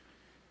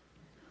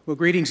Well,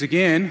 greetings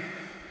again.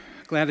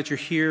 Glad that you're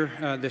here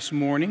this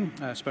morning.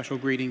 Special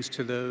greetings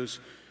to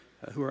those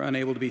who are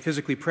unable to be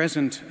physically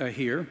present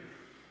here.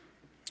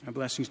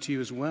 Blessings to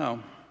you as well.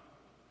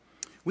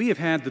 We have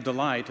had the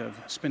delight of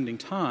spending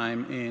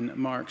time in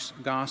Mark's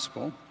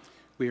Gospel.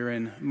 We are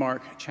in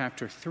Mark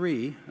chapter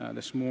 3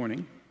 this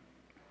morning.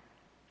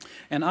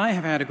 And I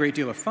have had a great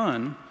deal of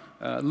fun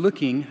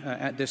looking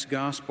at this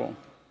Gospel.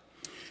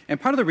 And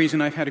part of the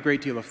reason I've had a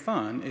great deal of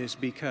fun is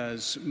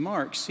because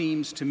Mark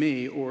seems to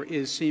me, or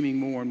is seeming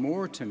more and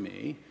more to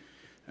me,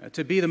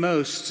 to be the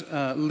most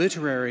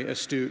literary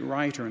astute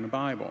writer in the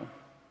Bible.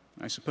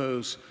 I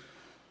suppose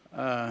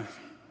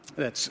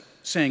that's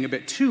saying a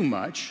bit too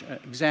much,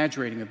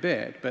 exaggerating a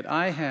bit, but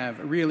I have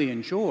really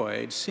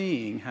enjoyed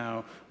seeing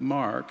how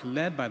Mark,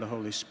 led by the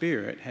Holy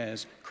Spirit,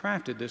 has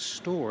crafted this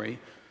story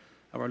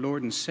of our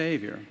Lord and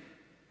Savior.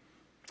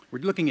 We're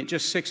looking at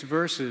just 6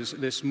 verses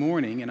this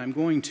morning, and I'm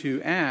going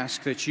to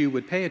ask that you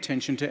would pay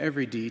attention to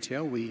every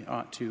detail. We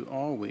ought to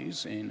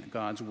always in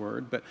God's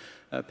Word, but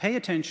pay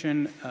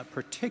attention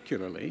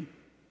particularly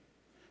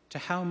to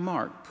how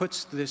Mark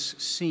puts this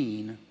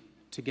scene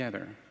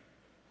together.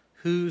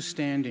 Who's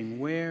standing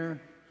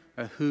where,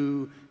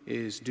 who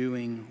is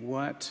doing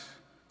what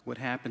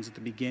happens at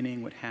the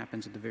beginning, what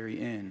happens at the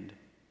very end.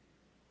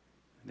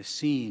 The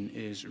scene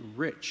is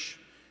rich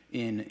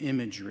in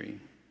imagery.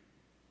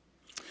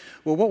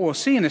 Well, what we'll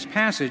see in this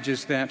passage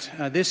is that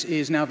this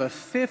is now the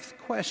 5th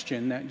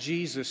question that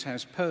Jesus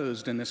has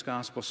posed in this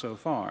gospel so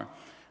far.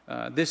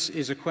 This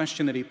is a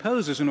question that he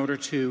poses in order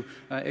to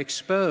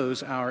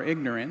expose our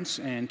ignorance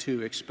and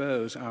to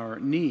expose our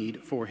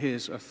need for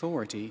his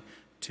authority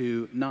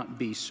to not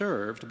be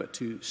served, but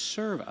to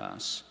serve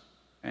us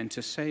and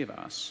to save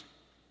us.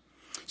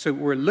 So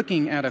we're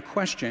looking at a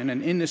question,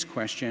 and in this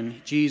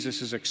question,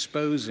 Jesus is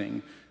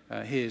exposing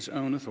his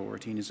own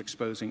authority and is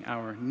exposing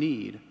our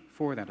need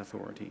for that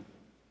authority.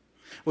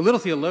 Well, little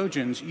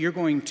theologians, you're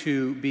going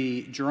to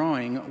be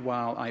drawing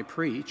while I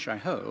preach, I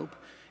hope,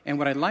 and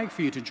what I'd like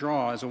for you to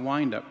draw is a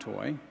wind-up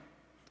toy.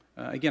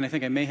 Again, I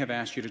think I may have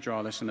asked you to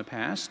draw this in the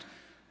past.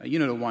 You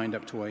know what a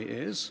wind-up toy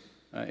is.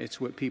 It's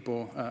what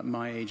people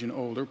my age and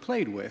older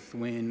played with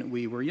when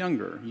we were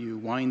younger. You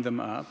wind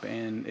them up,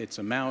 and it's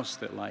a mouse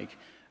that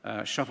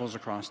shuffles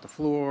across the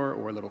floor,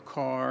 or a little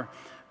car.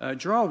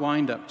 Draw a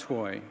wind-up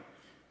toy.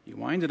 You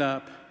wind it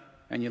up,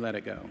 and you let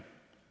it go.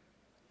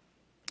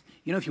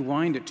 You know, if you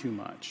wind it too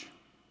much,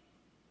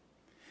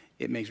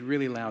 it makes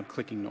really loud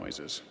clicking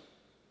noises.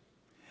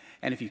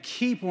 And if you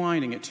keep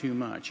winding it too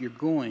much, you're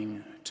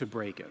going to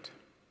break it.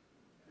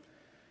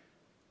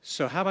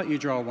 So how about you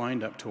draw a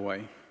wind-up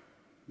toy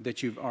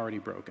that you've already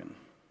broken?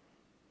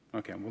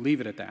 Okay, we'll leave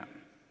it at that.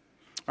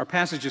 Our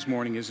passage this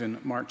morning is in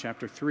Mark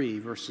chapter 3,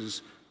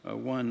 verses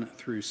 1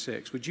 through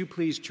 6. Would you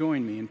please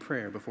join me in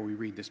prayer before we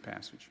read this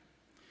passage?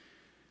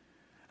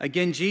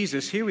 Again,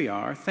 Jesus, here we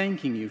are,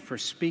 thanking you for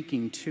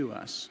speaking to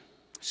us.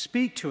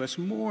 Speak to us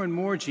more and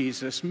more,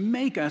 Jesus.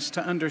 Make us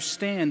to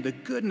understand the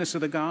goodness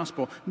of the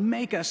gospel.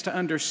 Make us to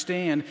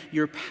understand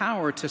your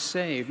power to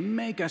save.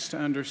 Make us to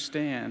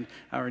understand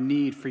our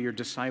need for your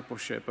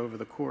discipleship over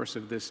the course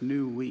of this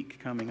new week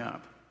coming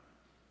up.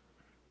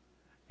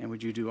 And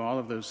would you do all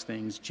of those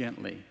things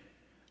gently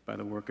by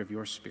the work of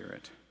your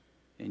Spirit?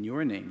 In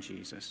your name,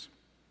 Jesus.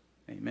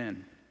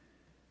 Amen.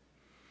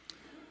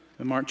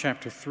 In Mark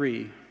chapter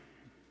 3,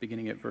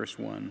 beginning at verse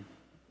 1.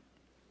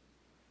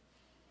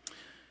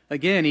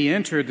 Again, he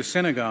entered the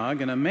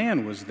synagogue, and a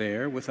man was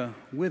there with a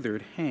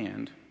withered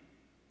hand.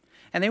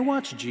 And they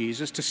watched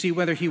Jesus to see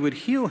whether he would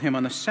heal him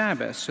on the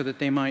Sabbath so that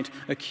they might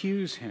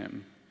accuse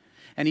him.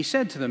 And he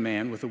said to the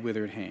man with the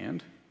withered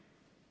hand,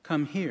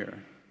 "Come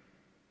here."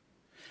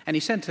 And he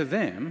said to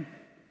them,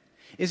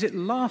 "Is it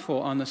lawful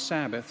on the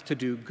Sabbath to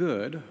do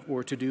good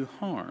or to do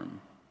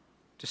harm,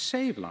 to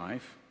save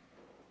life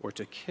or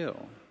to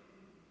kill?"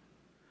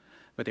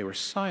 But they were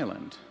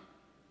silent.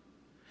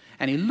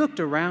 And he looked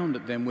around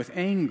at them with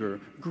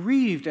anger,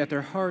 grieved at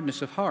their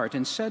hardness of heart,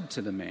 and said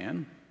to the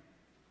man,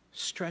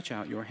 "Stretch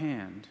out your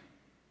hand."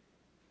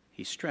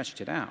 He stretched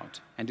it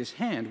out, and his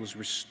hand was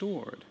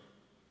restored.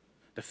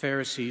 The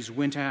Pharisees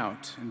went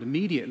out and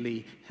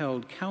immediately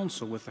held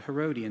counsel with the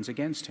Herodians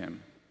against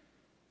him,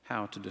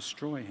 how to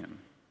destroy him.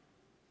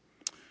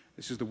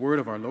 This is the word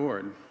of our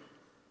Lord.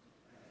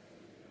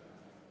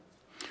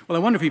 Well, I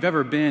wonder if you've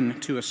ever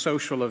been to a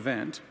social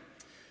event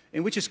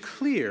in which it's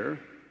clear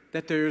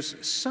that there's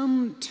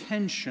some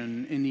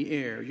tension in the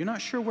air. You're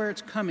not sure where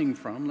it's coming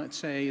from. Let's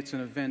say it's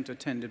an event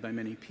attended by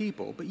many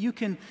people, but you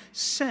can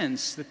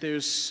sense that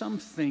there's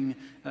something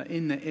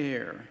in the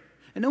air.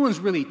 And no one's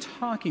really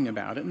talking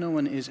about it. No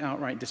one is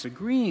outright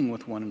disagreeing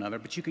with one another,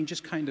 but you can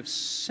just kind of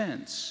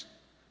sense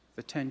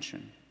the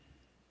tension.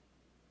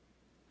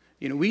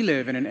 You know, we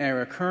live in an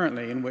era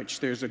currently in which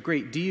there's a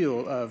great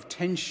deal of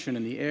tension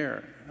in the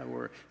air.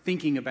 We're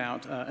thinking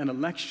about an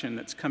election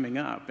that's coming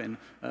up, and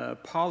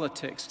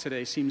politics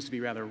today seems to be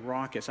rather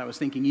raucous. I was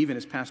thinking even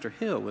as Pastor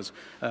Hill was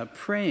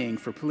praying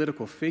for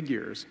political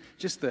figures,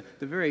 just the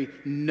very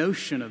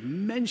notion of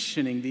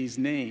mentioning these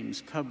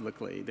names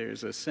publicly,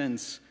 there's a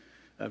sense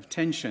of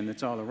tension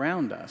that's all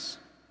around us.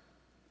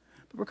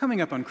 But we're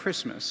coming up on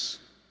Christmas,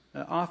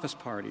 office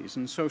parties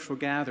and social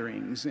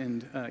gatherings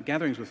and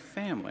gatherings with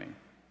family.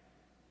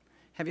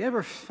 Have you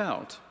ever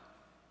felt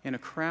in a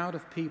crowd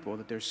of people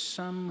that there's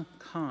some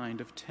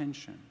kind of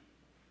tension?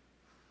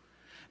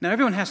 Now,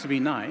 everyone has to be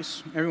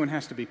nice, everyone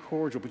has to be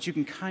cordial, but you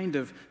can kind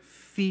of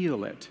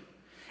feel it.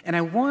 And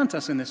I want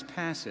us in this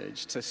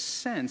passage to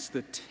sense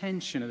the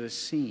tension of this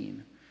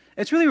scene.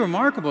 It's really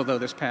remarkable, though,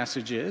 this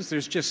passage is.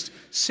 There's just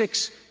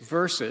 6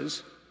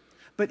 verses.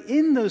 But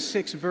in those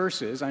 6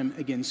 verses, I'm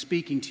again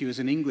speaking to you as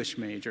an English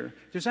major,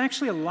 there's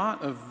actually a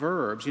lot of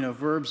verbs. You know,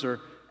 verbs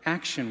are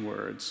action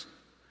words.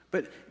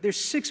 But there's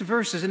 6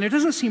 verses, and there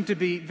doesn't seem to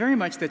be very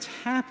much that's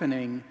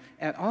happening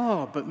at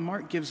all. But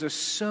Mark gives us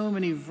so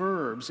many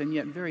verbs and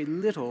yet very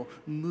little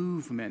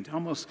movement,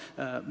 almost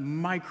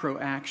micro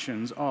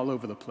actions all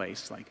over the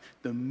place, like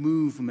the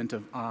movement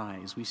of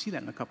eyes. We see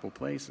that in a couple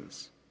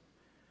places.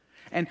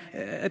 And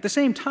at the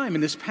same time,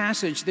 in this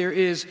passage, there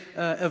is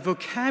a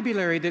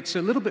vocabulary that's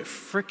a little bit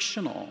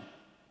frictional.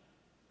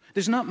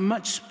 There's not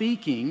much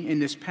speaking in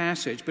this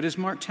passage, but as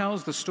Mark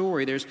tells the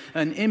story, there's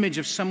an image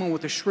of someone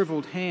with a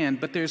shriveled hand,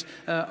 but there's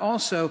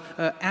also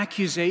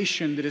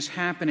accusation that is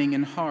happening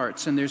in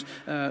hearts, and there's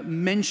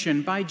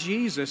mention by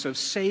Jesus of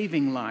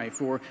saving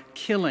life or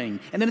killing.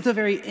 And then at the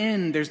very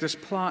end, there's this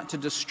plot to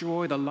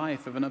destroy the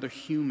life of another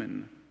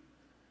human.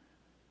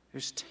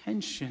 There's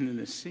tension in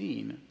the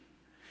scene.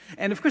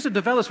 And of course, it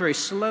develops very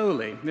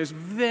slowly. There's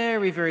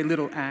very, very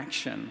little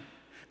action.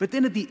 But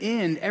then at the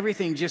end,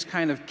 everything just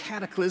kind of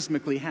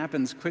cataclysmically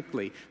happens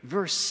quickly.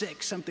 Verse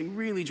 6, something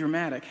really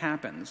dramatic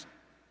happens.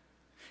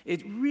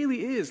 It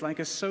really is like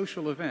a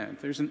social event.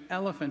 There's an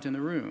elephant in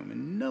the room,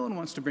 and no one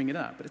wants to bring it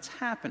up, but it's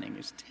happening.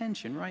 There's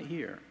tension right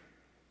here.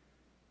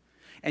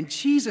 And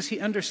Jesus,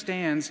 he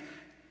understands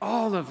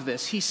all of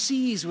this. He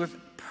sees with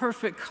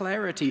perfect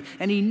clarity,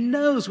 and he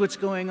knows what's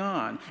going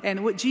on.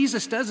 And what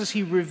Jesus does is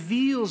he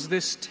reveals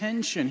this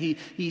tension.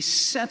 He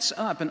sets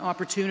up an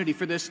opportunity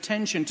for this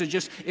tension to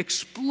just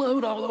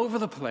explode all over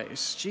the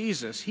place.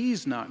 Jesus,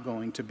 he's not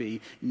going to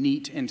be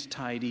neat and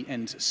tidy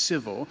and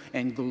civil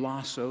and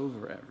gloss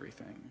over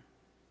everything.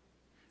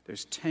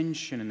 There's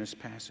tension in this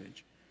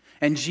passage.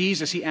 And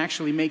Jesus, he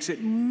actually makes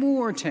it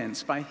more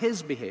tense by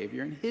his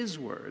behavior and his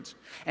words.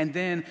 And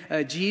then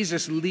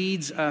Jesus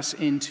leads us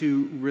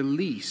into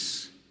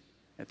release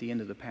at the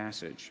end of the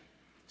passage.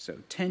 So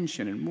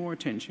tension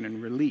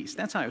and release.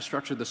 That's how I've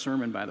structured the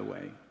sermon, by the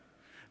way.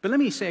 But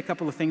let me say a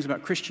couple of things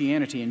about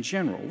Christianity in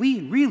general.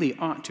 We really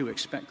ought to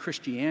expect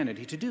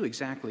Christianity to do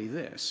exactly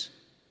this.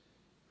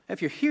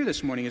 If you're here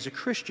this morning as a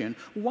Christian,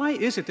 why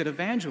is it that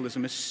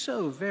evangelism is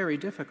so very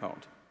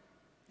difficult?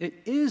 It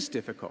is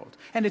difficult.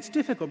 And it's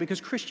difficult because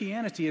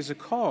Christianity is a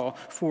call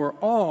for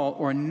all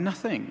or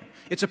nothing.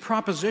 It's a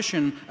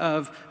proposition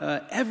of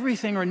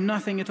everything or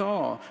nothing at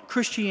all.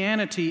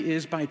 Christianity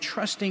is by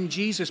trusting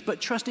Jesus, but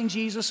trusting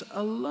Jesus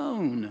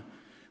alone,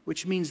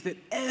 which means that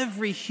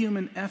every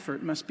human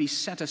effort must be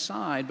set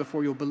aside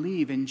before you'll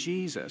believe in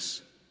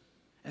Jesus.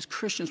 As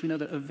Christians, we know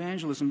that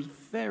evangelism is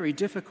very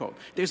difficult.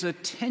 There's a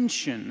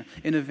tension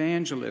in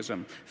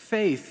evangelism.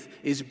 Faith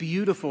is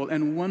beautiful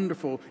and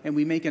wonderful, and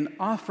we make an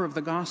offer of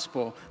the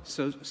gospel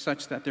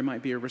such that there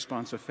might be a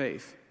response of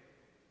faith.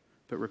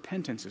 But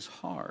repentance is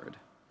hard.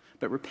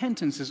 But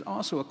repentance is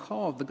also a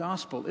call of the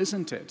gospel,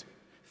 isn't it?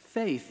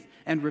 Faith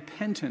and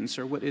repentance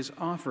are what is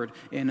offered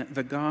in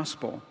the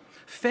gospel.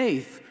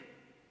 Faith,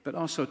 but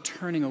also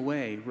turning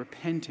away,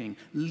 repenting,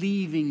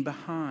 leaving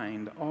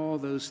behind all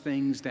those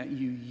things that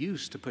you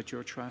used to put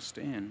your trust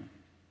in.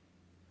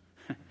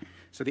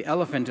 So the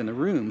elephant in the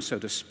room, so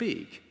to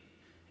speak,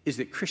 is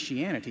that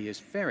Christianity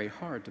is very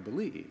hard to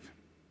believe.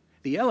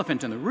 The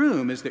elephant in the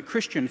room is that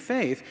Christian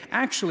faith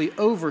actually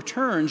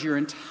overturns your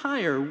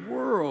entire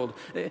world.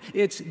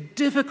 It's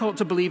difficult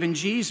to believe in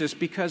Jesus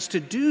because to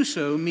do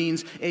so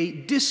means a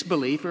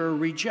disbelief or a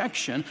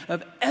rejection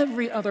of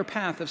every other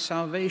path of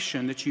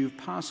salvation that you've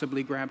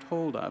possibly grabbed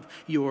hold of.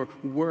 Your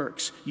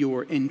works,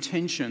 your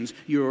intentions,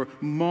 your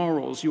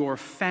morals, your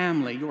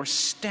family, your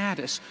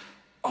status,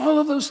 all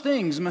of those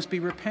things must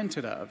be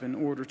repented of in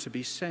order to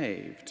be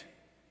saved.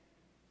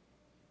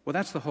 Well,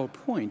 that's the whole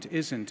point,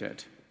 isn't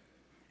it?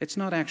 It's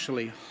not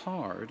actually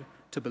hard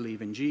to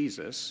believe in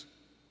Jesus.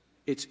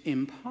 It's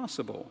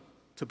impossible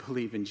to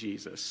believe in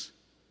Jesus.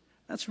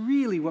 That's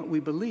really what we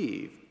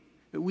believe.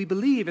 We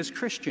believe as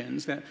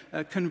Christians that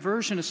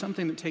conversion is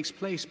something that takes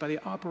place by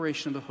the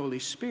operation of the Holy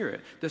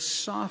Spirit, the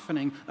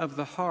softening of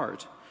the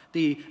heart,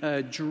 the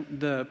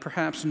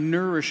perhaps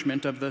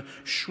nourishment of the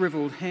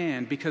shriveled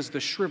hand, because the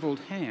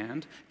shriveled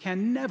hand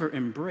can never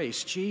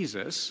embrace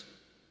Jesus.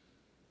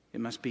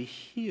 It must be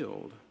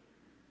healed.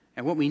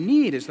 And what we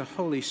need is the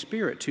Holy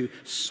Spirit to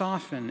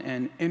soften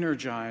and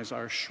energize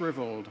our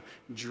shriveled,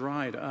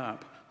 dried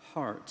up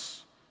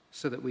hearts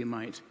so that we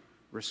might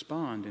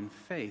respond in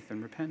faith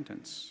and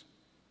repentance.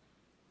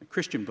 The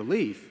Christian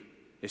belief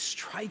is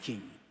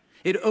striking.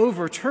 It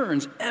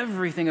overturns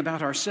everything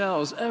about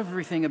ourselves,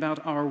 everything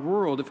about our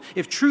world.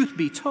 If truth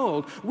be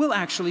told, we'll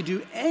actually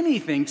do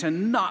anything to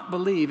not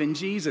believe in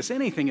Jesus,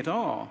 anything at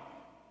all.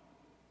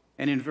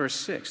 And in verse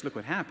 6, look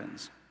what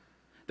happens.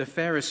 The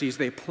Pharisees,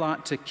 they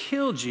plot to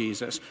kill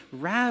Jesus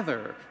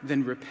rather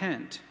than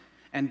repent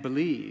and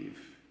believe.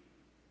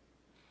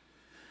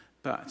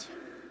 But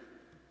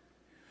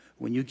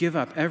when you give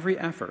up every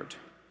effort,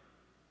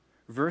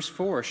 verse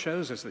 4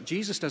 shows us that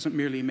Jesus doesn't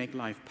merely make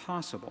life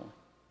possible.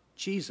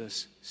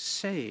 Jesus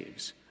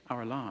saves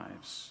our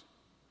lives.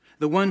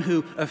 The one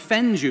who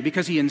offends you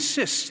because he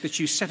insists that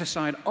you set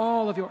aside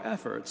all of your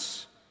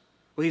efforts,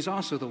 well, he's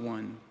also the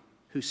one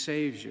who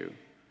saves you,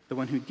 the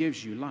one who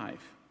gives you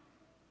life.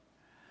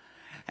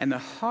 And the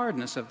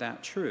hardness of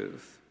that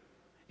truth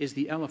is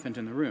the elephant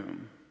in the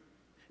room,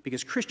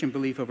 because Christian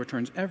belief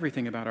overturns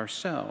everything about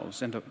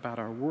ourselves and about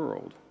our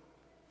world.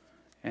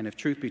 And if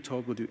truth be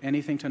told, we'll do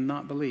anything to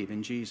not believe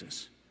in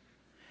Jesus.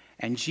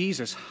 And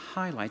Jesus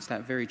highlights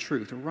that very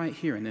truth right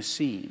here in this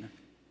scene.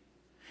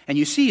 And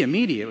you see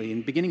immediately,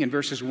 beginning in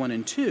verses 1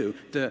 and 2,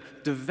 the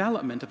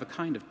development of a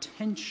kind of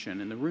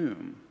tension in the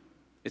room.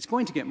 It's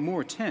going to get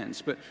more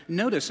tense, but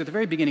notice at the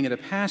very beginning of the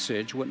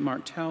passage what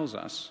Mark tells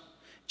us.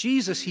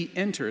 Jesus, he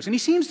enters, and he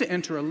seems to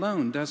enter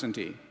alone, doesn't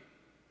he?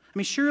 I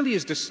mean, surely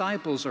his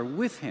disciples are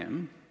with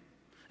him.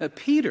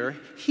 Peter,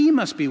 he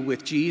must be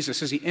with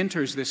Jesus as he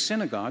enters this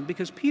synagogue,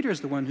 because Peter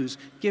is the one who's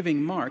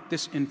giving Mark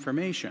this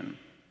information.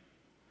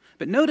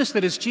 But notice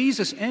that as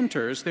Jesus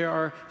enters, there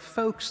are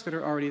folks that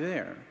are already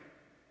there.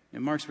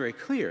 And Mark's very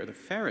clear, the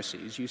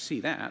Pharisees, you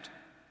see that.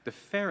 The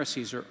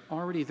Pharisees are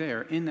already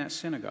there in that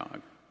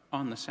synagogue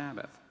on the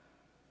Sabbath.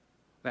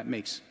 That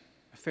makes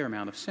a fair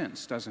amount of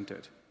sense, doesn't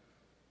it?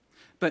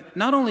 But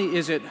not only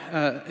is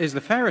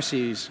the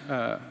Pharisees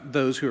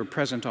those who are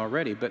present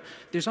already, but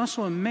there's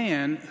also a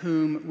man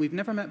whom we've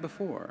never met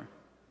before.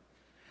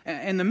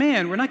 And the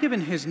man, we're not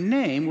given his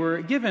name,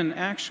 we're given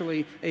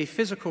actually a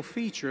physical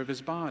feature of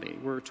his body.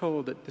 We're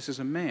told that this is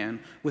a man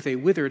with a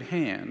withered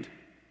hand.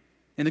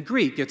 In the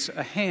Greek, it's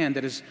a hand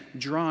that is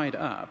dried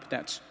up,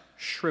 that's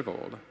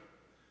shriveled.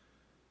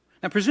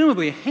 Now,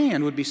 presumably a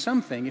hand would be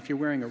something, if you're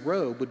wearing a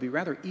robe, would be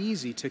rather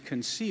easy to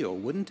conceal,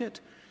 wouldn't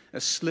it?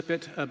 Slip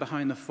it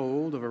behind the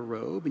fold of a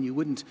robe, and you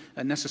wouldn't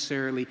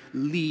necessarily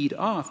lead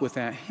off with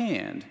that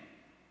hand.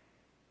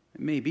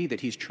 It may be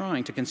that he's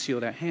trying to conceal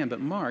that hand,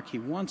 but Mark, he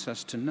wants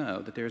us to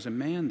know that there's a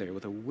man there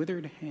with a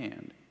withered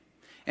hand.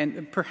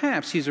 And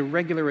perhaps he's a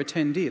regular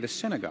attendee of the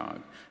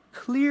synagogue.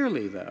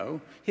 Clearly,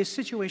 though, his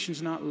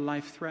situation's not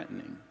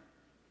life-threatening.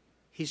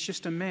 He's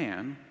just a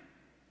man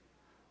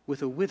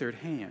with a withered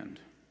hand,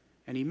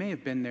 and he may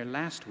have been there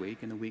last week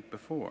and the week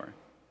before.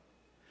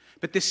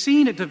 But this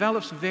scene, it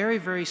develops very,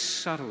 very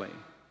subtly.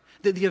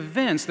 The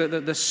events,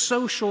 the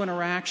social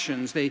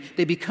interactions, they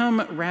become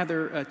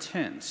rather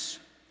tense.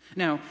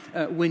 Now,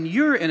 when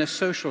you're in a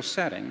social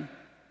setting,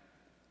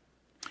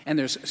 and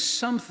there's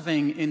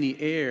something in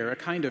the air, a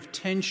kind of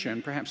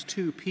tension, perhaps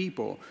two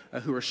people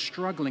who are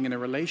struggling in a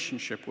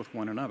relationship with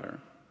one another,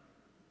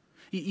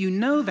 you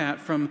know that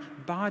from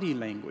body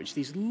language,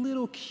 these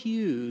little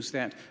cues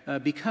that,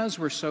 because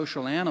we're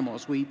social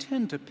animals, we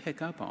tend to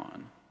pick up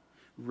on.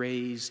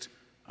 Raised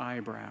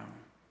eyebrow,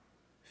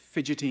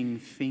 fidgeting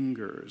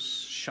fingers,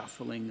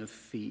 shuffling of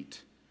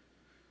feet,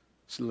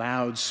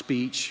 loud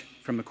speech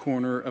from the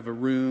corner of a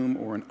room,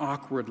 or an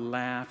awkward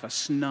laugh, a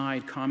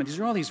snide comment. These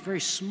are all these very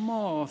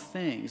small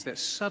things that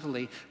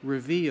subtly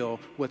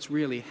reveal what's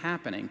really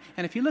happening.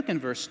 And if you look in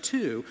verse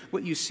 2,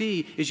 what you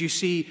see is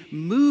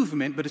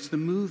movement, but it's the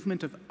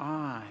movement of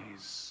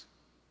eyes.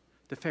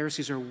 The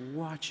Pharisees are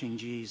watching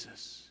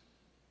Jesus.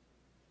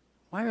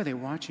 Why are they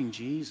watching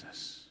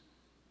Jesus?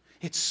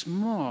 It's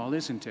small,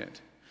 isn't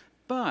it?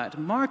 But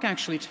Mark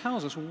actually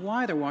tells us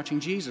why they're watching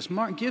Jesus.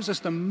 Mark gives us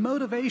the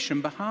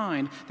motivation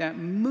behind that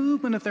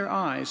movement of their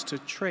eyes to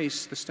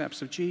trace the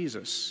steps of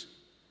Jesus.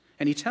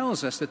 And he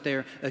tells us that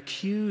they're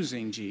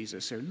accusing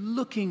Jesus. They're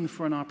looking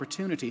for an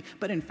opportunity.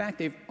 But in fact,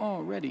 they've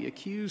already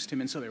accused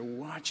him, and so they're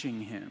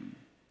watching him.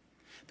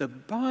 The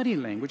body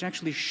language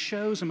actually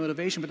shows a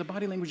motivation, but the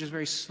body language is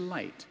very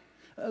slight.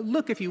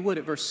 Look, if you would,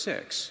 at verse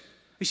 6.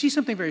 We see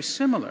something very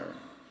similar.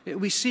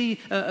 We see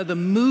the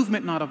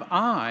movement not of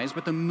eyes,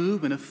 but the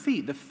movement of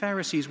feet. The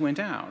Pharisees went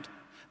out.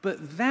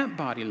 But that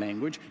body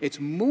language, it's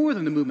more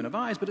than the movement of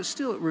eyes, but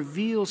it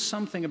reveals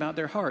something about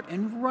their heart.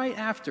 And right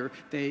after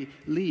they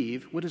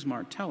leave, what does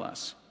Mark tell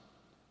us?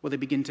 Well, they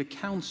begin to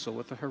counsel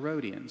with the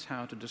Herodians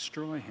how to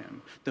destroy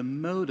him. The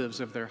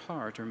motives of their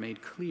heart are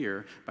made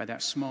clear by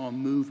that small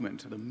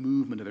movement, the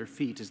movement of their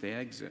feet as they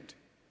exit.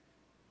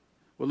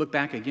 We'll look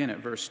back again at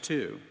verse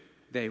 2.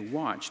 They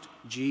watched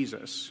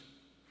Jesus.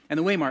 And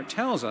the way Mark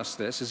tells us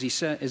this is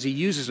he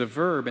uses a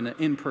verb in an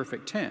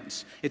imperfect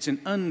tense. It's an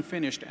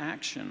unfinished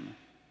action.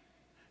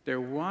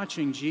 They're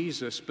watching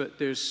Jesus, but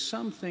there's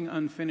something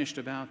unfinished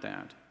about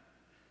that.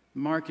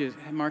 Mark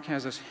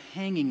has us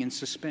hanging in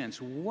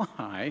suspense.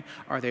 Why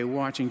are they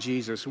watching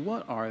Jesus?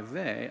 What are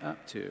they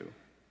up to?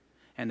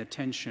 And the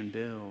tension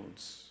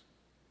builds.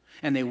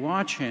 And they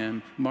watch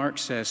him, Mark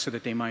says, so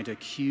that they might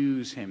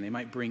accuse him. They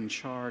might bring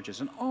charges.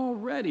 And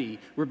already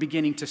we're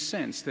beginning to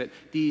sense that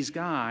these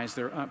guys,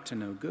 they're up to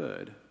no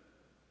good.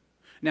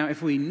 Now,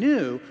 if we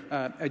knew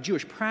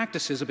Jewish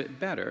practices a bit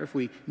better, if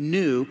we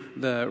knew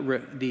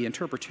the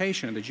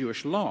interpretation of the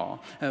Jewish law,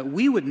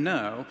 we would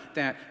know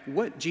that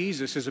what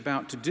Jesus is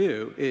about to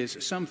do is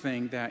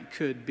something that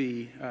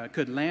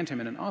could land him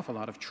in an awful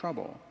lot of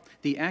trouble.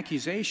 The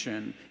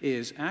accusation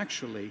is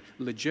actually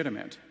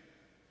legitimate,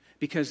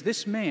 because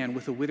this man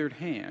with a withered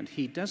hand,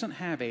 he doesn't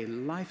have a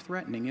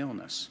life-threatening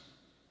illness,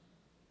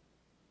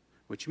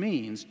 which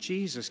means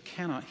Jesus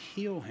cannot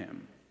heal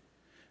him.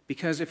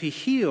 Because if he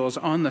heals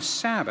on the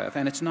Sabbath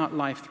and it's not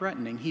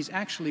life-threatening, he's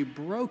actually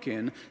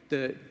broken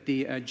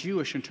the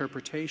Jewish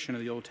interpretation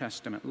of the Old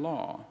Testament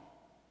law.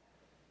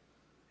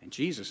 And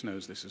Jesus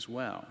knows this as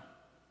well.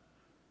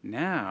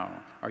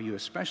 Now, are you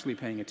especially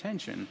paying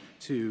attention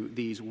to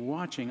these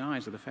watching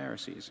eyes of the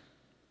Pharisees?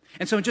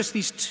 And so in just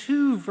these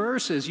 2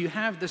 verses, you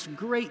have this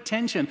great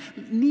tension.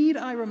 Need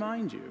I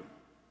remind you,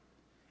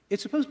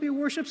 it's supposed to be a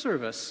worship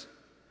service.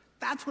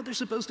 That's what they're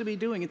supposed to be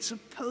doing. It's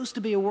supposed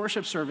to be a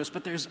worship service,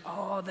 but there's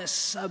all this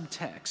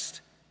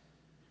subtext.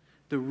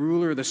 The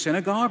ruler of the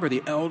synagogue or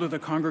the elder of the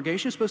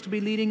congregation is supposed to be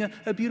leading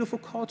a beautiful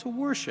call to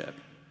worship,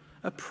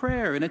 a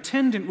prayer. An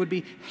attendant would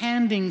be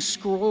handing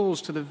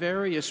scrolls to the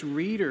various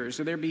readers.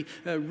 So there'd be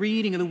a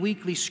reading of the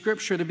weekly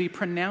scripture. There'd be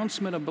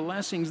pronouncement of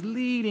blessings,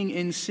 leading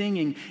and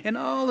singing. And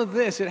all of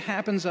this, it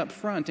happens up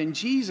front. And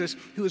Jesus,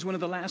 who is one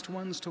of the last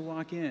ones to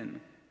walk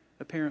in,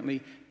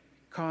 apparently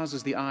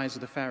causes the eyes of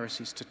the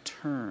Pharisees to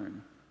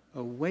turn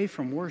away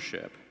from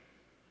worship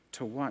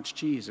to watch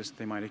Jesus that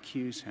they might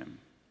accuse him.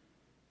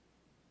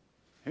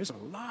 There's a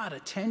lot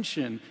of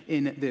tension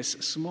in this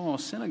small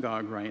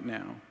synagogue right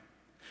now.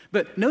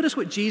 But notice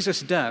what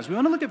Jesus does. We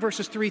want to look at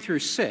verses 3 through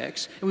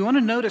 6, and we want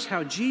to notice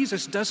how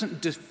Jesus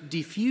doesn't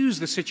diffuse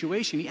the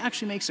situation. He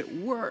actually makes it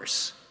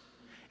worse.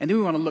 And then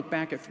we want to look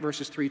back at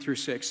verses 3 through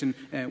 6, and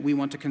we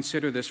want to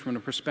consider this from the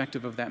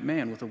perspective of that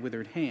man with a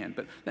withered hand.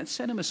 But let's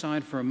set him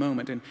aside for a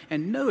moment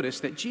and notice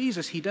that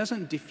Jesus, he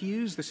doesn't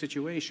diffuse the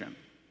situation.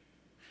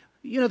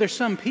 You know, there's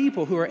some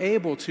people who are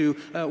able to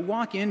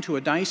walk into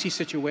a dicey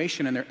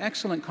situation, and they're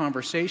excellent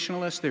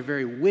conversationalists, they're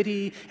very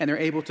witty, and they're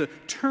able to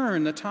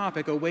turn the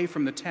topic away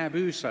from the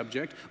taboo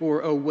subject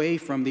or away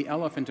from the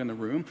elephant in the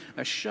room,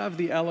 shove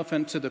the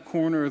elephant to the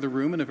corner of the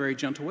room in a very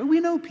gentle way. We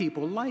know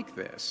people like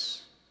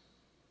this.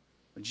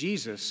 But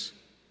Jesus,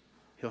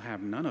 he'll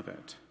have none of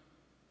it.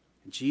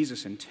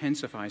 Jesus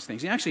intensifies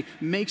things. He actually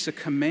makes a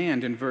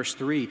command in verse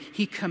 3.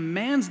 He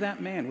commands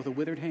that man with a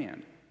withered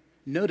hand.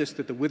 Notice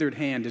that the withered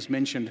hand is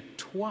mentioned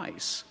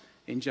twice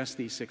in just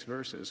these 6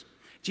 verses.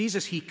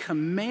 Jesus, he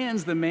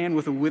commands the man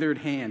with a withered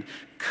hand.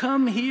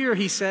 Come here,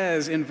 he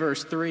says in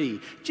verse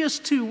 3.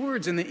 Just 2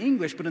 words in the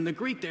English, but in the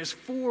Greek there's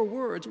 4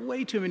 words,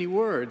 way too many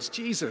words.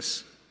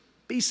 Jesus,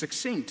 be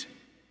succinct.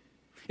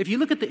 If you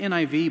look at the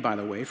NIV, by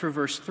the way, for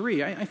verse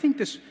 3, I think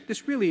this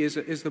really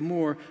is the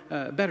more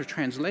better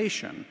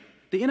translation.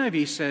 The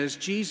NIV says,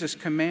 Jesus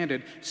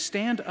commanded,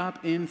 stand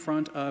up in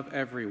front of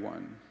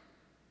everyone.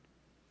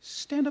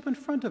 Stand up in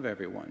front of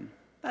everyone.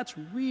 That's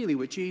really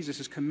what Jesus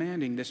is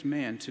commanding this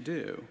man to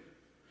do.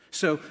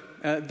 So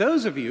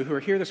those of you who are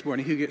here this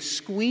morning who get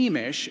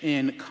squeamish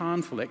in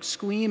conflict,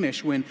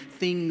 squeamish when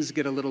things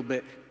get a little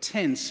bit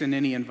tense in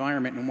any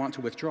environment and want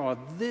to withdraw,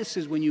 this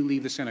is when you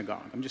leave the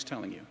synagogue. I'm just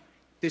telling you.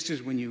 This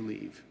is when you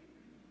leave.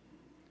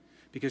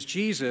 Because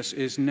Jesus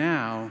is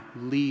now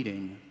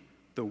leading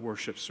the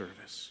worship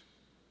service.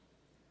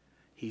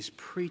 He's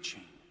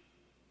preaching.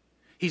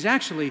 He's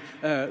actually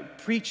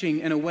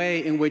preaching in a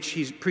way in which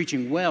he's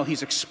preaching well.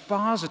 He's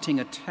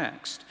expositing a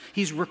text.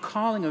 He's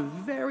recalling a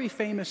very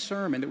famous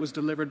sermon that was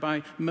delivered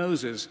by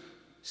Moses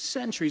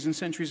centuries and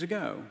centuries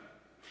ago.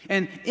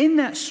 And in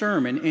that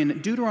sermon, in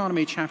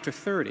Deuteronomy chapter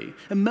 30,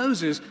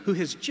 Moses, who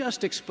has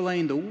just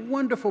explained the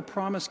wonderful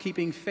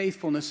promise-keeping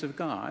faithfulness of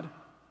God,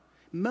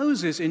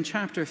 Moses in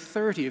chapter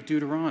 30 of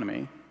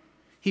Deuteronomy,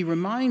 he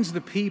reminds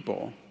the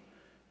people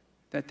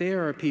that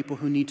there are people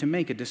who need to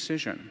make a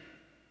decision.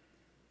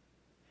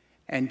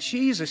 And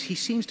Jesus, he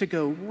seems to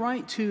go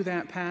right to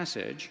that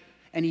passage,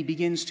 and he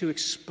begins to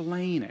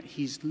explain it.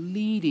 He's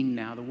leading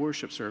now the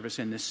worship service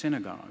in this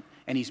synagogue,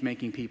 and he's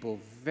making people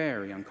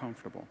very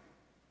uncomfortable.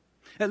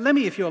 Let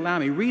me, if you allow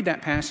me, read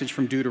that passage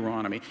from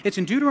Deuteronomy. It's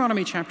in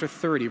Deuteronomy chapter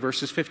 30,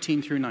 verses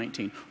 15 through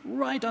 19,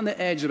 right on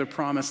the edge of the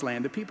promised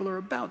land. The people are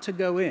about to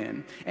go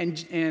in,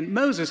 and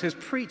Moses has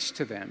preached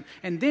to them.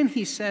 And then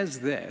he says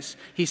this.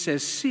 He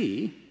says,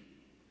 see,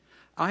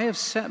 I have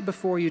set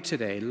before you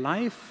today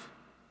life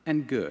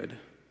and good,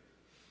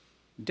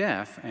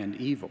 death and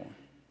evil.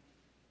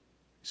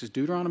 This is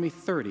Deuteronomy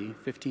 30,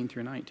 15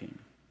 through 19.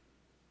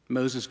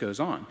 Moses goes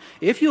on,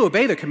 if you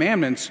obey the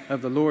commandments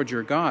of the Lord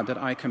your God that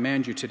I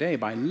command you today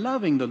by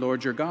loving the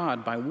Lord your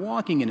God, by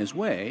walking in his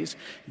ways,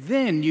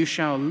 then you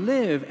shall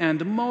live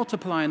and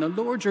multiply, and the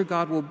Lord your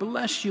God will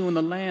bless you in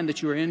the land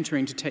that you are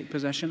entering to take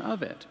possession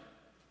of it.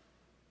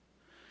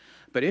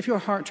 But if your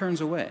heart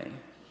turns away,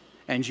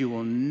 and you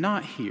will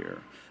not hear,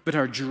 but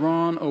are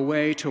drawn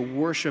away to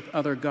worship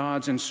other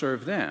gods and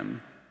serve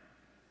them,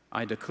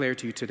 I declare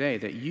to you today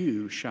that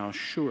you shall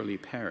surely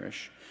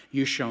perish.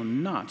 You shall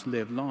not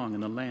live long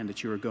in the land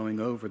that you are going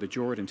over the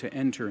Jordan to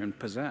enter and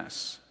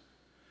possess.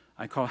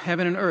 I call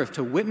heaven and earth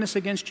to witness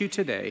against you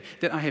today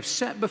that I have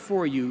set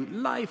before you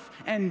life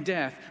and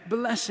death,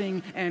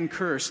 blessing and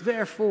curse.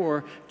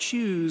 Therefore,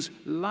 choose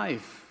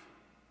life.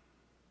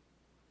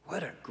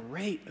 What a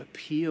great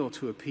appeal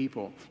to a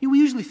people. We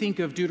usually think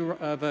of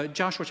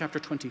Joshua chapter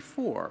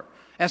 24.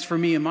 As for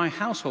me and my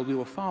household, we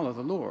will follow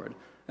the Lord.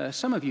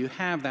 Some of you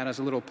have that as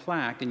a little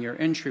plaque in your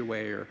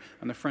entryway or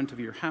on the front of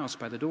your house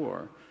by the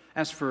door.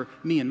 As for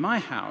me and my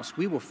house,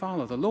 we will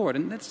follow the Lord.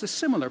 And that's a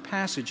similar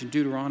passage in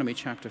Deuteronomy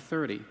chapter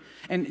 30.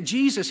 And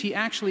Jesus, he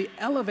actually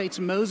elevates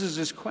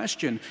Moses'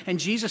 question. And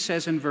Jesus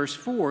says in verse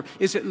 4,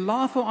 is it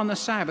lawful on the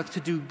Sabbath to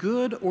do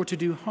good or to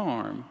do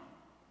harm?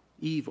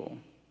 Evil.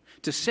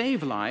 To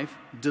save life,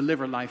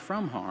 deliver life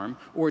from harm,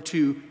 or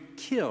to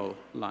kill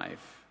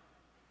life?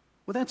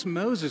 Well, that's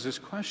Moses'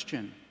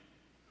 question.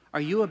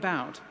 Are you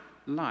about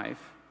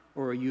life,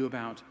 or are you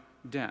about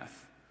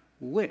death?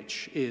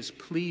 Which is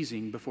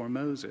pleasing before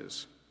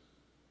Moses?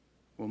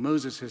 Well,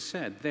 Moses has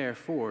said,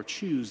 therefore,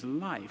 choose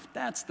life.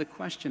 That's the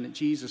question that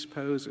Jesus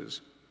poses.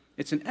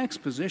 It's an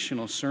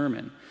expositional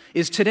sermon.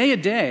 Is today a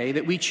day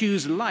that we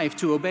choose life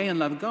to obey and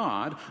love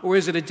God, or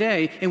is it a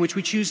day in which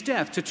we choose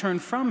death to turn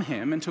from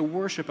Him and to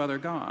worship other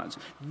gods?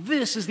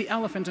 This is the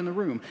elephant in the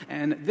room,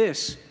 and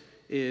this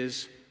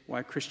is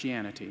why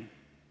Christianity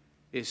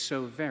is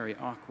so very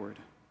awkward.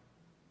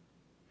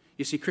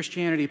 You see,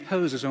 Christianity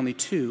poses only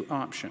two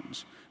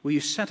options. Will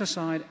you set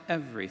aside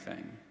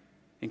everything,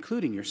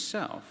 including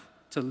yourself,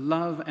 to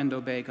love and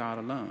obey God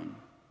alone?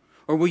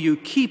 Or will you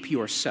keep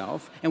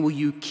yourself and will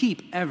you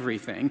keep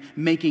everything,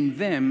 making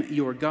them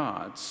your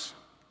gods?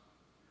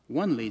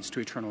 One leads to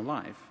eternal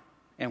life,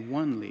 and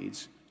one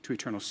leads to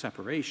eternal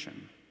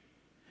separation.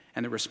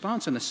 And the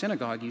response in the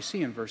synagogue you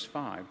see in verse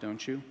 5,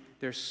 don't you?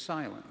 There's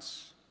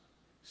silence.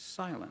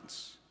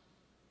 Silence.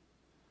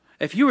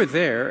 If you were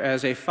there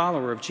as a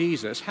follower of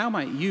Jesus, how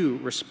might you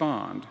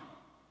respond?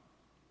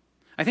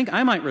 I think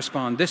I might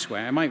respond this way.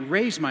 I might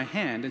raise my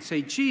hand and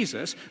say,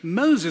 Jesus,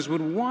 Moses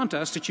would want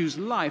us to choose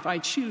life. I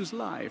choose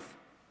life.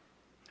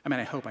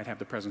 I hope I'd have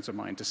the presence of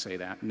mind to say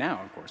that.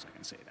 Now, of course, I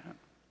can say that.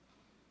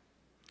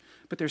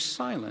 But there's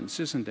silence,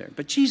 isn't there?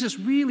 But Jesus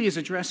really is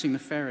addressing the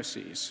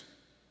Pharisees.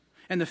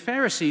 And the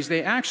Pharisees,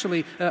 they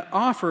actually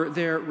offer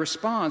their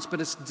response,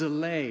 but it's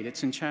delayed.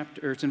 It's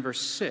in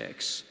verse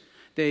 6.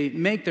 They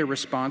make their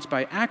response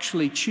by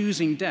actually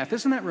choosing death.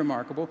 Isn't that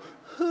remarkable?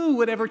 Who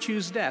would ever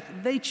choose death?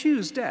 They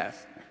choose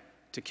death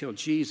to kill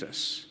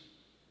Jesus.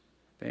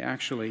 They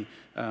actually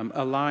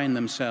align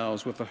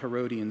themselves with the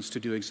Herodians to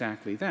do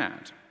exactly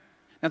that.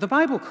 Now, the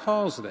Bible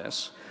calls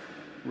this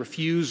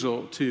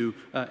refusal to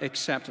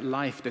accept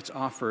life that's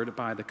offered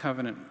by the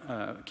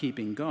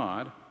covenant-keeping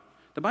God.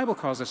 The Bible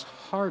calls this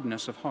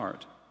hardness of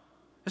heart.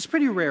 It's a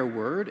pretty rare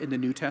word in the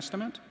New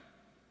Testament.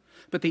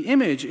 But the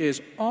image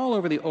is all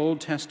over the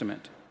Old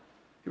Testament.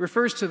 It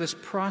refers to this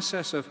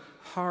process of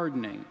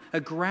hardening,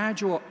 a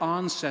gradual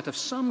onset of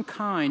some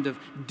kind of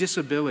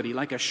disability,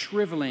 like a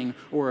shriveling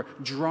or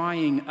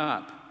drying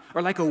up,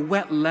 or like a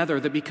wet leather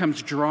that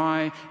becomes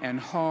dry and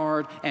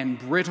hard and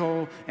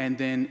brittle, and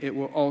then it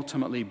will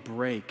ultimately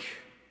break.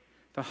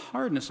 The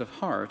hardness of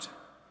heart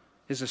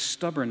is a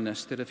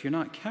stubbornness that, if you're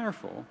not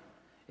careful,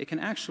 it can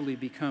actually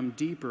become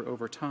deeper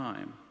over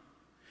time.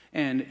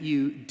 And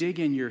you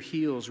dig in your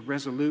heels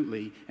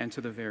resolutely and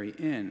to the very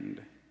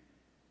end.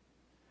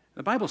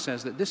 The Bible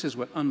says that this is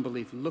what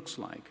unbelief looks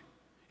like.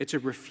 It's a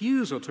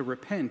refusal to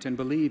repent and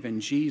believe in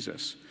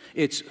Jesus.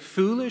 It's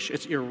foolish,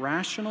 it's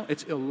irrational,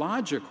 it's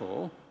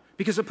illogical,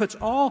 because it puts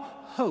all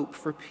hope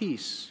for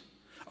peace,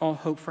 all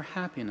hope for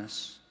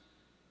happiness,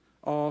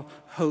 all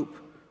hope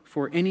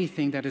for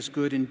anything that is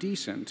good and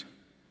decent.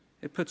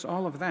 It puts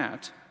all of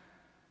that,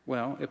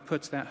 it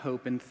puts that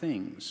hope in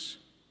things,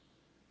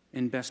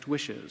 in best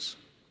wishes,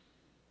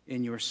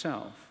 in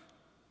yourself.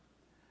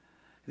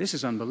 This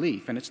is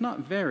unbelief, and it's not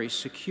very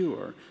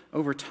secure.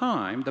 Over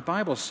time, the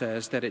Bible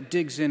says that it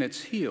digs in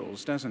its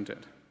heels, doesn't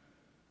it?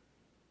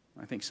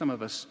 I think some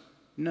of us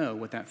know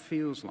what that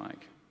feels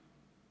like.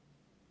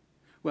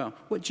 Well,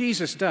 what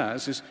Jesus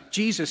does is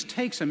Jesus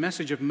takes a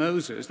message of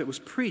Moses that was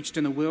preached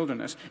in the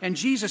wilderness, and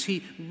Jesus,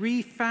 he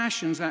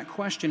refashions that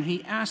question.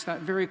 He asks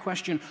that very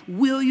question,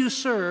 will you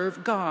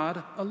serve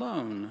God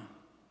alone?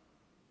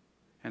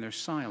 And there's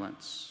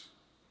silence.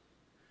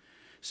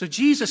 So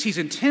Jesus, he's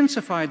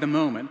intensified the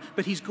moment,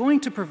 but he's going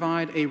to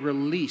provide a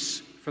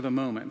release for the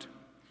moment.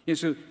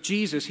 So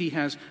Jesus, he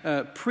has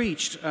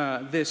preached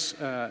this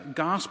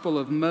gospel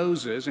of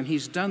Moses, and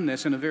he's done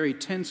this in a very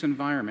tense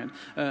environment.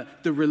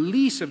 The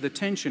release of the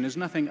tension is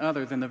nothing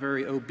other than the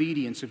very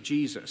obedience of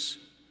Jesus.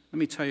 Let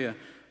me tell you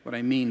what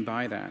I mean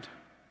by that.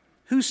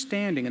 Who's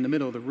standing in the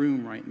middle of the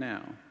room right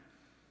now?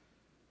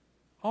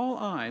 All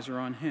eyes are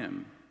on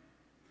him.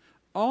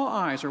 All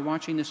eyes are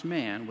watching this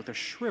man with a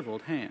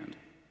shriveled hand.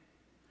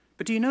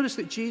 But do you notice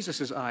that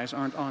Jesus' eyes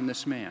aren't on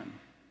this man?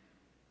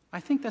 I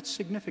think that's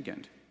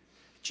significant.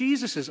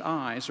 Jesus'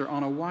 eyes are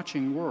on a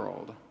watching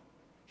world.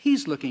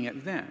 He's looking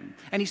at them.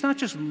 And he's not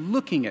just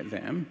looking at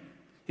them.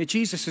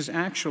 Jesus is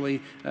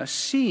actually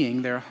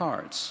seeing their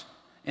hearts.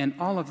 And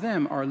all of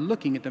them are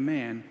looking at the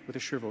man with a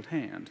shriveled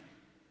hand.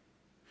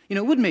 You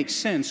know, it would make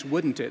sense,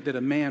 wouldn't it, that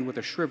a man with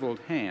a shriveled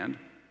hand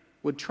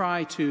would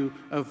try to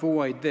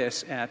avoid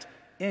this at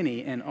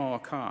any and all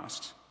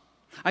costs.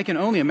 I can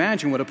only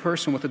imagine what a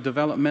person with a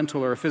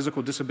developmental or a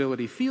physical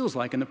disability feels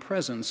like in the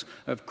presence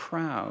of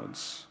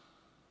crowds.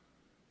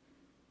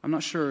 I'm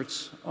not sure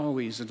it's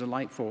always a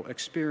delightful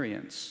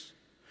experience.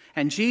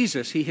 And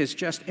Jesus, he has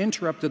just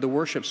interrupted the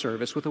worship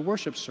service with a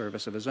worship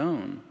service of his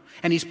own.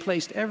 And he's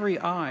placed every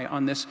eye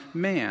on this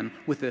man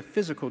with a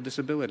physical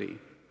disability.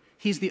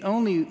 He's the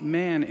only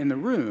man in the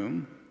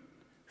room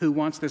who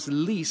wants this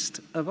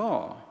least of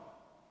all.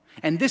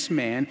 And this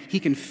man, he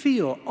can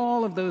feel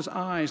all of those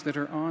eyes that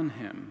are on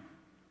him.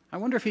 I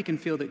wonder if he can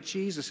feel that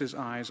Jesus'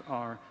 eyes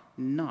are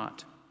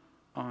not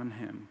on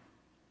him.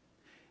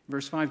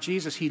 Verse 5,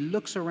 Jesus, he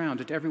looks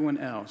around at everyone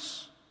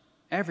else,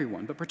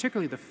 everyone, but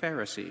particularly the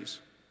Pharisees.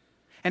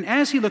 And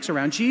as he looks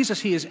around,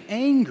 Jesus, he is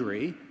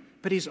angry,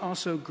 but he's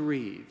also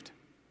grieved,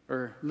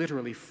 or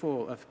literally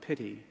full of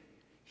pity.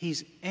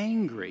 He's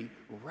angry,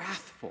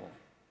 wrathful,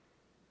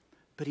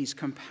 but he's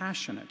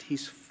compassionate.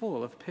 He's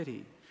full of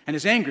pity. And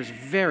his anger is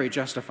very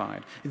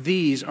justified.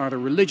 These are the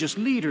religious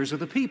leaders of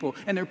the people,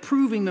 and they're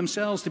proving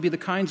themselves to be the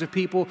kinds of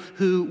people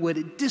who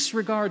would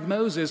disregard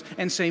Moses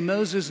and say,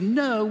 Moses,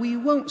 no, we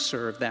won't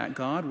serve that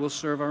God. We'll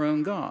serve our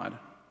own God.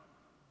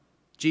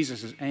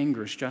 Jesus'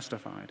 anger is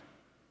justified.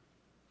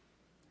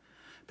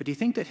 But do you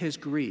think that his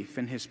grief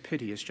and his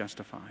pity is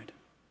justified?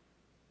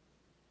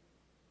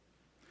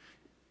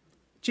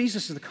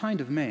 Jesus is the kind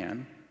of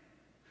man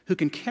who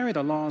can carry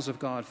the laws of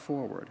God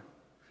forward,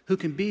 who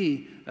can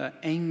be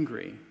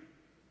angry,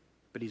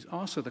 but he's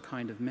also the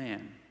kind of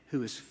man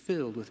who is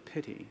filled with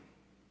pity,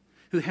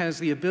 who has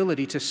the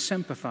ability to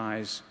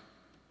sympathize,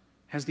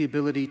 has the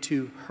ability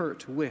to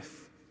hurt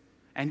with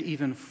and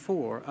even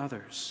for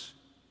others.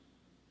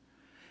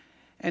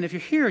 And if you're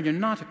here and you're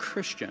not a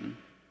Christian,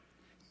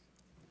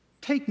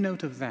 take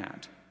note of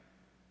that.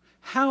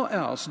 How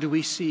else do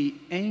we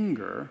see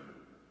anger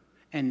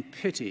and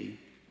pity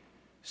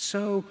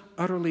so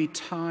utterly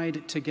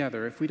tied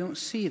together if we don't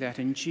see that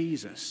in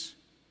Jesus?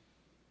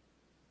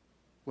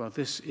 Well,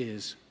 this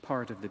is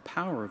part of the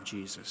power of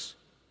Jesus.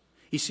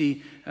 You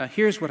see,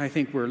 here's what I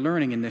think we're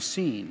learning in this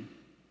scene.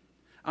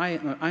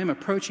 I'm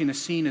approaching the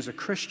scene as a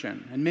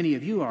Christian, and many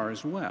of you are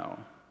as well.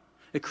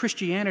 That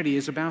Christianity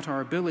is about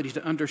our ability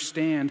to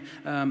understand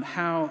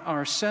how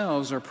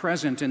ourselves are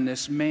present in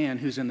this man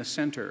who's in the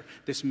center,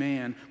 this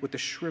man with the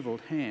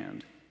shriveled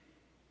hand.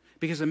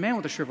 Because the man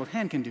with the shriveled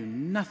hand can do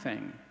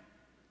nothing.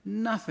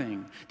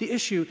 Nothing. The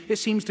issue, it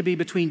seems to be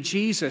between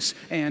Jesus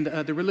and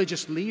the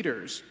religious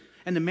leaders.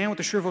 And the man with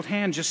the shriveled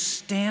hand just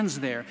stands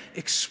there,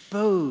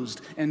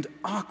 exposed and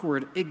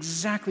awkward,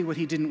 exactly what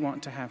he didn't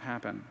want to have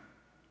happen.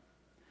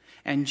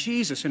 And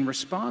Jesus, in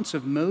response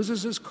of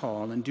Moses'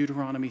 call in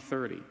Deuteronomy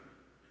 30,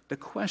 the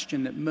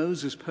question that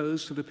Moses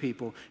posed to the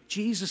people,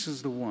 Jesus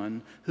is the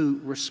one who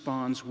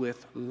responds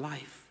with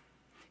life.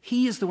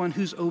 He is the one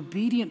who's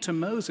obedient to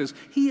Moses.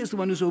 He is the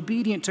one who's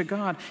obedient to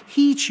God.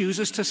 He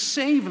chooses to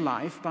save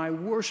life by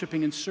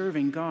worshiping and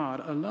serving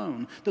God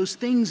alone. Those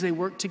things, they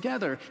work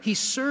together. He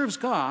serves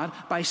God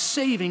by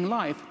saving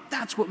life.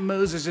 That's what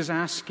Moses is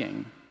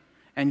asking.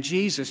 And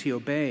Jesus, he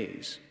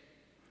obeys.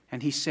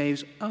 And he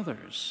saves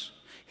others.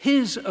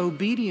 His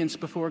obedience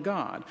before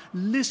God,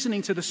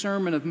 listening to the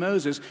sermon of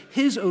Moses,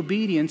 his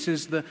obedience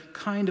is the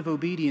kind of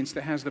obedience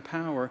that has the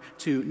power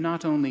to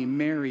not only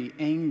marry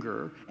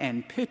anger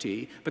and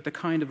pity, but the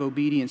kind of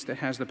obedience that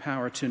has the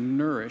power to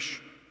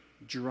nourish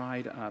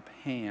dried up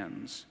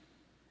hands.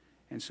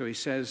 And so he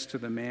says to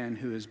the man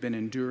who has been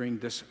enduring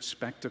this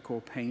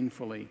spectacle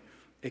painfully,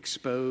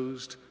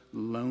 exposed,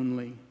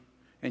 lonely,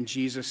 and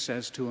Jesus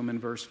says to him in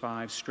verse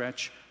 5,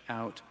 stretch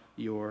out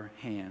your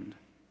hand.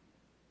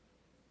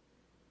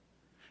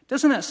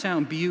 Doesn't that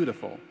sound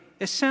beautiful?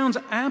 It sounds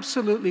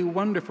absolutely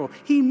wonderful.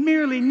 He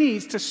merely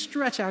needs to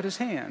stretch out his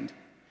hand.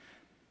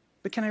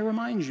 But can I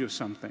remind you of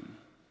something?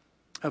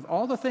 Of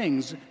all the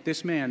things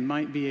this man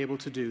might be able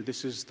to do,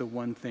 this is the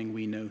one thing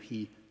we know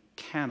he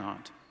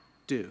cannot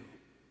do.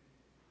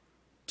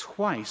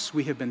 Twice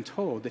we have been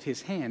told that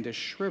his hand is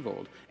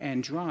shriveled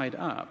and dried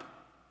up.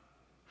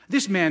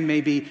 This man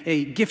may be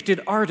a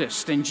gifted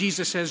artist, and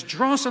Jesus says,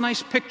 draw us a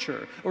nice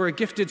picture, or a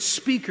gifted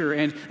speaker,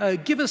 and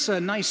give us a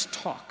nice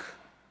talk.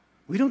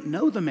 We don't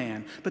know the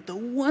man, but the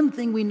one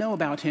thing we know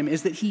about him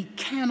is that he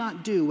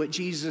cannot do what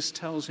Jesus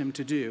tells him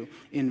to do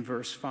in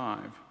verse 5.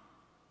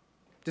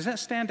 Does that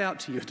stand out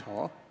to you at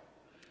all?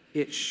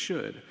 It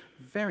should,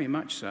 very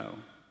much so.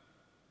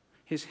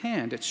 His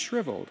hand, it's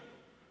shriveled.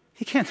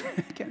 He can't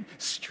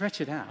stretch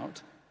it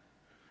out.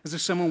 As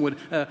if someone would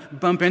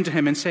bump into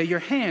him and say, your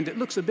hand, it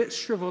looks a bit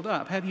shriveled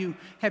up. Have you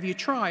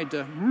tried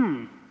to,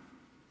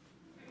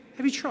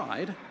 Have you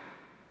tried?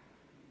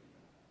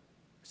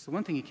 It's the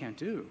one thing he can't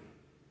do.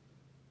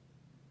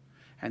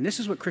 And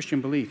this is what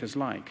Christian belief is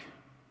like.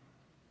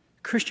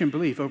 Christian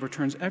belief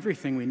overturns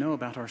everything we know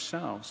about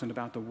ourselves and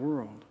about the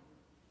world.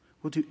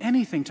 We'll do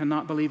anything to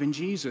not believe in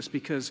Jesus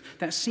because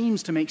that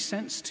seems to make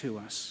sense to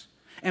us.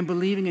 And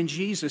believing in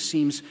Jesus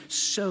seems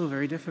so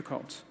very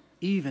difficult,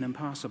 even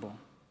impossible.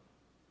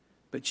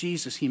 But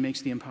Jesus, he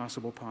makes the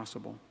impossible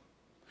possible.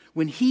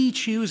 When he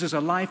chooses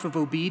a life of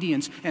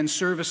obedience and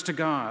service to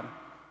God,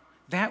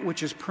 that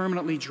which is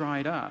permanently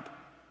dried up,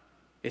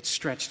 it's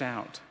stretched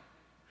out.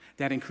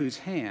 That includes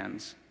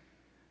hands,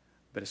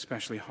 but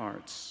especially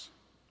hearts.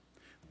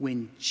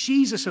 When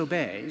Jesus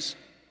obeys,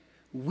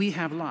 we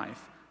have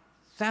life.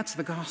 That's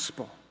the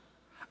gospel.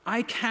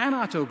 I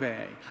cannot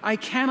obey. I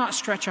cannot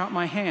stretch out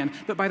my hand,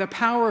 but by the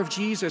power of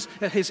Jesus,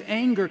 his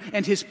anger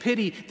and his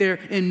pity, they're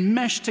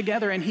enmeshed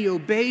together, and he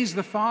obeys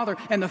the Father,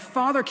 and the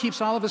Father keeps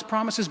all of his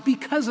promises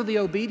because of the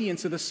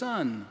obedience of the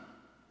Son.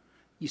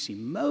 You see,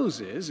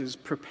 Moses is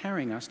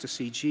preparing us to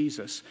see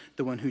Jesus,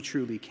 the one who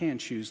truly can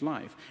choose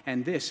life,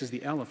 and this is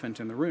the elephant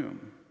in the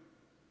room.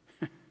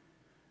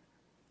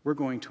 We're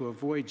going to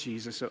avoid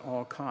Jesus at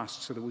all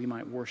costs so that we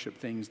might worship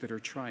things that are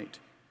trite.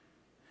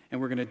 And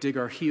we're going to dig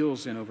our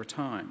heels in over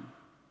time.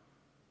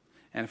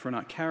 And if we're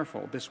not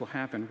careful, this will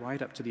happen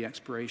right up to the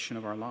expiration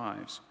of our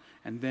lives,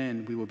 and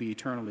then we will be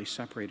eternally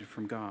separated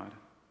from God.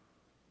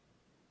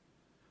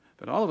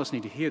 But all of us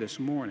need to hear this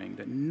morning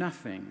that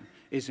nothing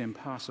is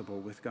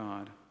impossible with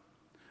God.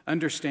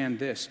 Understand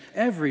this: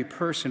 every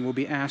person will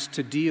be asked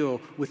to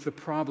deal with the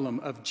problem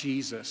of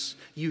Jesus.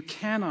 You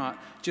cannot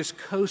just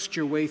coast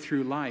your way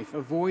through life,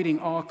 avoiding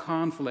all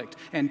conflict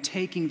and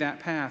taking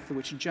that path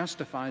which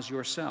justifies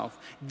yourself.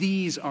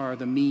 These are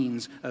the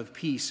means of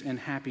peace and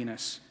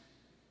happiness.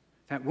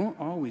 That won't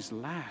always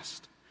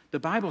last.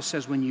 The Bible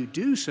says when you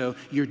do so,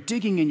 you're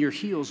digging in your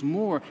heels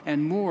more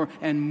and more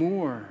and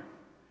more.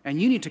 And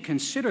you need to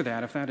consider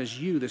that if that is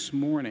you this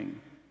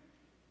morning.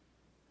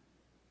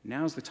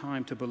 Now's the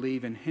time to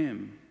believe in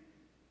him.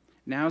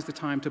 Now's the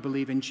time to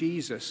believe in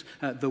Jesus,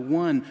 the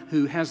one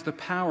who has the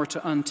power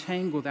to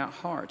untangle that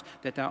heart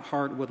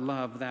would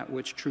love that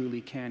which truly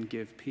can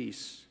give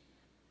peace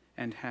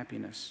and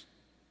happiness.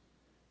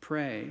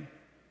 Pray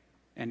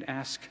and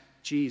ask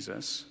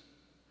Jesus.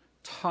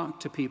 Talk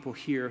to people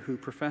here who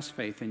profess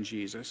faith in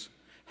Jesus.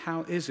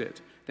 How is it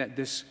that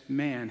this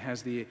man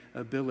has the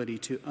ability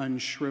to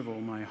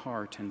unshrivel my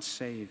heart and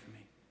save me?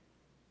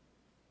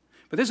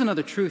 But there's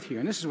another truth here,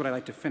 and this is what I'd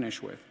like to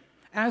finish with.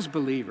 As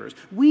believers,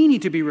 we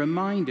need to be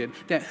reminded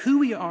that who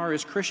we are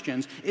as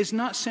Christians is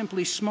not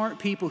simply smart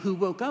people who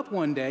woke up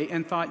one day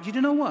and thought, you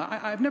know what,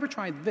 I've never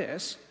tried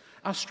this.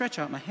 I'll stretch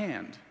out my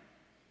hand.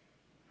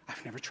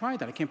 I've never tried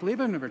that. I can't believe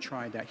I've never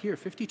tried that. Here,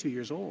 52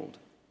 years old.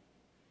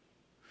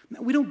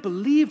 We don't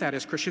believe that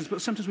as Christians,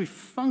 but sometimes we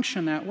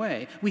function that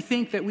way. We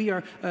think that we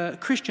are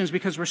Christians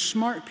because we're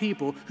smart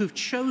people who've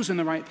chosen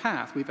the right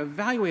path. We've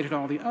evaluated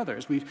all the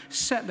others. We've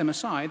set them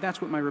aside. That's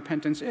what my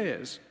repentance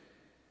is.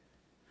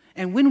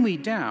 And when we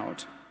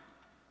doubt,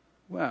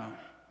 well,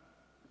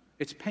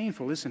 it's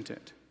painful, isn't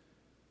it?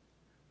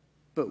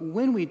 But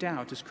when we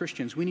doubt as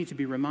Christians, we need to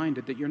be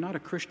reminded that you're not a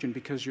Christian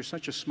because you're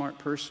such a smart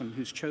person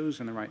who's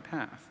chosen the right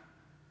path.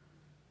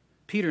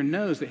 Peter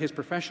knows that his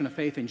profession of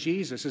faith in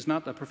Jesus is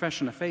not the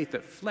profession of faith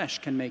that flesh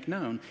can make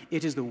known.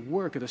 It is the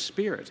work of the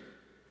Spirit.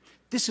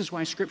 This is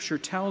why Scripture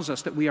tells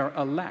us that we are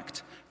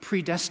elect,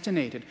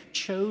 predestinated,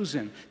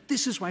 chosen.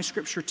 This is why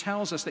Scripture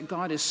tells us that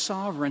God is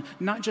sovereign,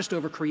 not just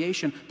over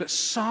creation, but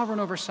sovereign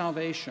over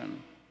salvation.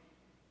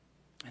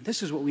 And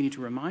this is what we need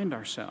to remind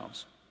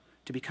ourselves.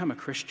 To become a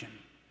Christian,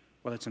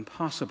 well, it's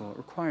impossible. It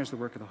requires the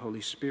work of the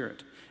Holy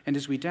Spirit. And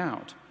as we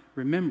doubt,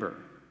 remember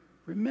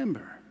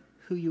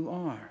who you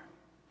are.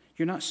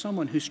 You're not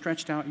someone who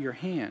stretched out your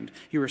hand.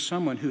 You are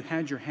someone who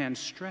had your hand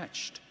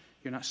stretched.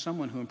 You're not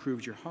someone who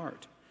improved your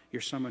heart.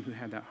 You're someone who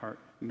had that heart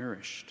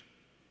nourished.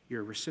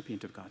 You're a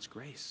recipient of God's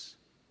grace.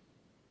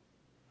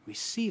 We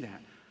see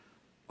that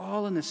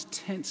all in this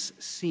tense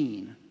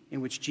scene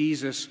in which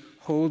Jesus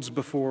holds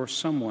before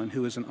someone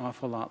who is an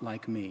awful lot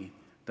like me,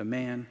 the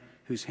man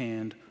whose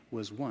hand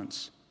was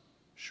once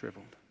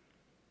shriveled.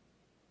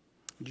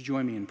 Would you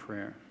join me in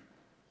prayer?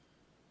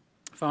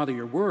 Father,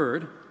 your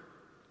word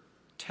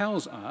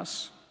tells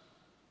us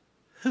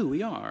who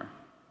we are.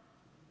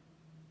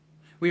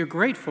 We are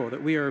grateful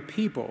that we are a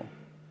people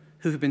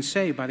who have been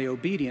saved by the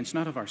obedience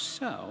not of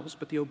ourselves,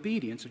 but the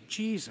obedience of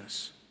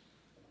Jesus.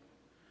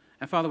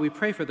 And Father, we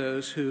pray for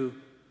those who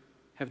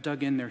have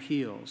dug in their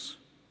heels.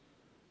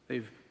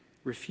 They've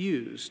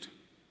refused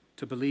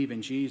to believe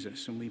in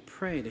Jesus, and we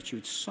pray that you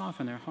would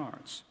soften their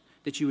hearts,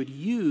 that you would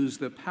use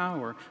the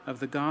power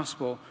of the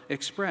gospel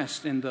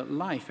expressed in the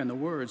life and the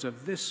words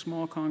of this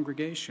small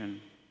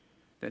congregation,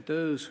 that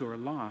those who are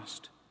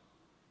lost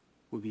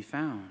will be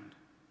found.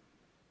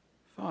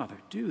 Father,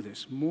 do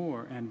this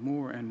more and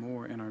more and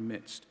more in our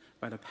midst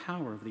by the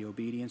power of the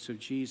obedience of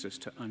Jesus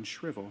to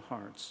unshrivel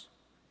hearts.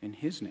 In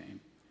his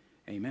name,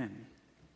 amen.